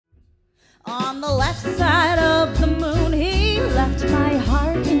On the left side of the moon, he left my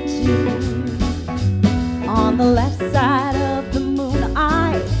heart in two. On the left side of the moon,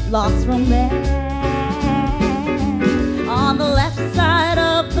 I lost romance. On the left side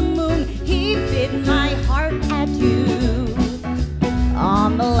of the moon, he bid my heart adieu.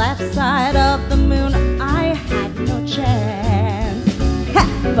 On the left side of the moon, I had no chance.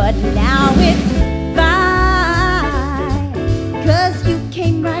 But now it's fine, 'cause you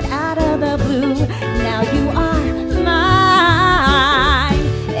came right out of the blue. Now you are mine,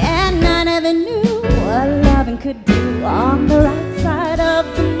 and I never knew what loving could do. On the right side of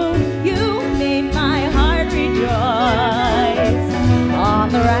the moon, you made my heart rejoice. On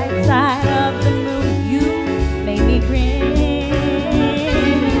the right side of the moon, you made me grin.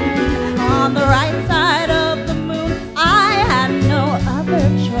 On the right side of the moon, I had no other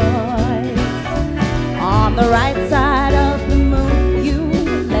choice. On the right side of the moon, you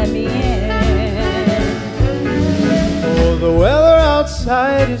let me in. Oh, the weather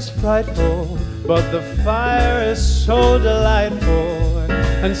outside is frightful, but the fire is so delightful.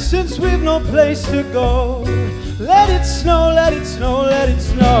 And since we've no place to go, let it snow, let it snow, let it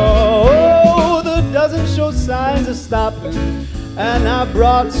snow. Oh, the doesn't show signs of stopping, and I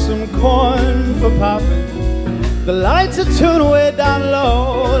brought some corn for popping. The lights are tuned way down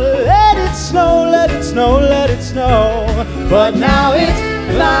low. Let it snow, let it snow, let it snow. But now it's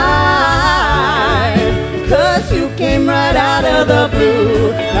fine, 'cause you came right out of the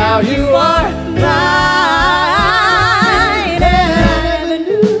blue. Now you are mine, and I never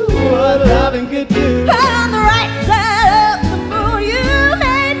knew what loving could do. On the right side of the moon, you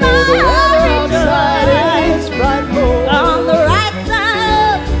made my heart Outside rejoice. is frightful, On the right side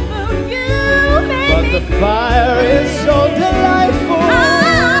of the moon, you made but me the fire is so delightful.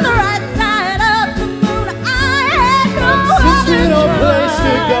 On the right side of the moon, I had no Since we no place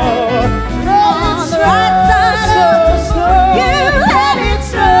to go, On the right side of the moon, you let it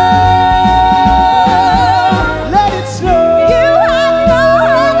snow. let it snow. You had no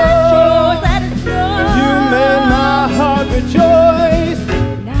other choice. Let it snow. You made my heart rejoice.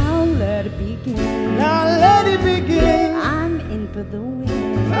 Now let it begin. Now let it begin. I'm in for the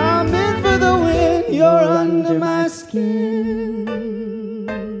win. I'm in for the win. You're under my skin.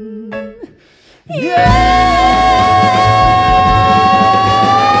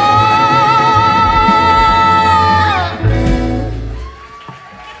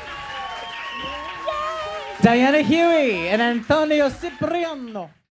 Diana Huey and Antonio Cipriano.